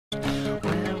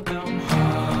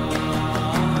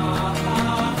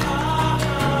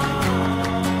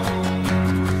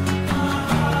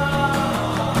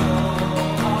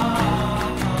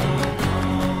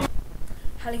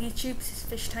YouTube, this is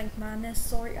FishTankMadness.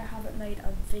 Sorry I haven't made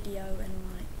a video in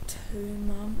like 2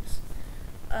 months.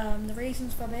 The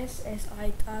reasons for this is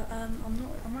I'm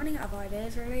running out of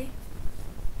ideas really.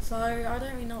 So I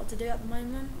don't really know what to do at the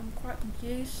moment. I'm quite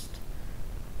confused.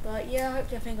 But yeah,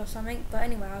 hopefully I think of something. But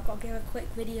anyway, I've got to give a quick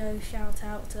video shout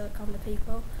out to a couple of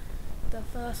people. The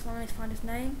first one, let's find his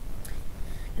name.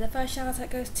 The first shout out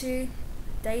goes to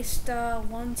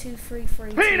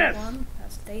daystar123321.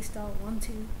 That's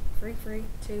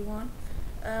daystar123321.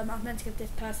 I was meant to give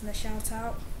this person a shout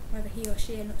out, whether he or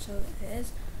she, I'm not sure what it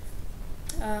is.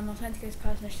 I was meant to give this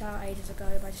person a shout out ages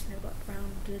ago, but I just never got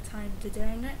around to the time to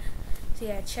doing it. So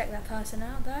yeah, check that person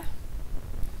out there.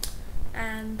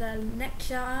 And the next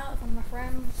shout out from my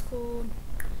friend is called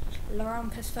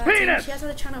laurumpus13. She has had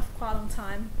a channel for quite a long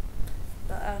time,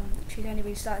 but she's only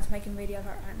really started making videos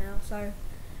right now. So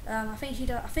I think she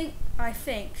does. I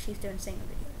think she's doing single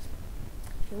videos.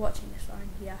 If you're watching this one,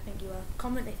 yeah, I think you are.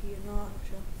 Comment if you're not. I'm not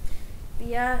sure. But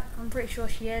yeah, I'm pretty sure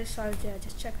she is. So yeah,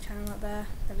 just check the channel out there.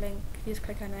 The link. If you just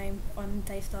click her name on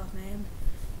Daystar's name,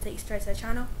 take you straight to her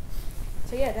channel.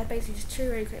 So yeah, they're basically just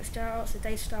 2 really quick shout outs to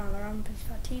Daystar and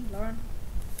laurumpus13, Lauren.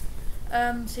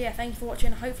 So yeah, thank you for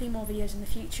watching. Hopefully more videos in the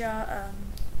future.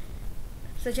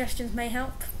 Suggestions may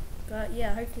help, but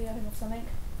yeah, hopefully I think of something.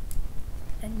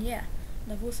 And yeah,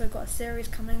 and I've also got a series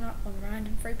coming up on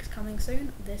Random Freaks coming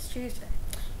soon this Tuesday,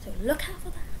 so look out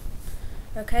for that.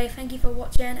 Okay, thank you for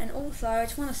watching. And also I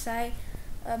just want to say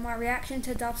my reaction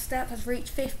to dubstep has reached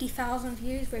 50,000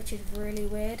 views, which is really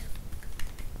weird.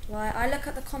 Like, I look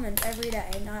at the comments every day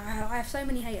and I have so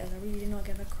many haters. I really do not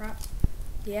give a crap.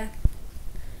 Yeah.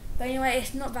 But anyway,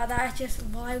 it's not about that. It's just,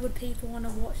 why would people want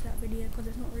to watch that video? Because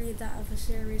it's not really that of a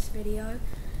serious video.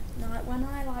 Like, when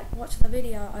I watch the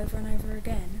video over and over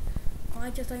again, I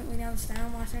just don't really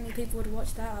understand why so many people would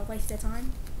watch that. I waste their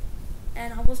time.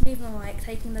 And I wasn't even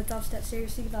taking the dubstep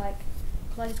seriously, because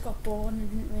I just got bored and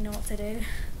didn't really know what to do.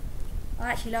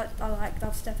 I like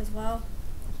dubstep as well.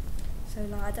 So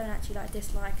I don't actually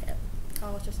dislike it. I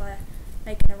was just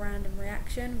making a random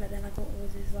reaction, but then I got all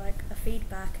this a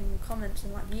feedback and comments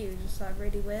and views. It's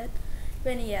really weird. But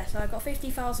anyway, yeah, so I got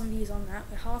 50,000 views on that,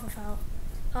 with half of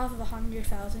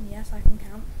 100,000. Yes, I can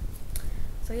count.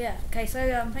 So yeah, okay.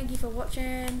 So thank you for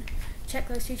watching. Check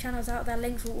those 2 channels out. Their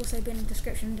links will also be in the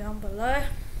description down below.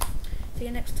 See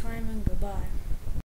you next time, and goodbye.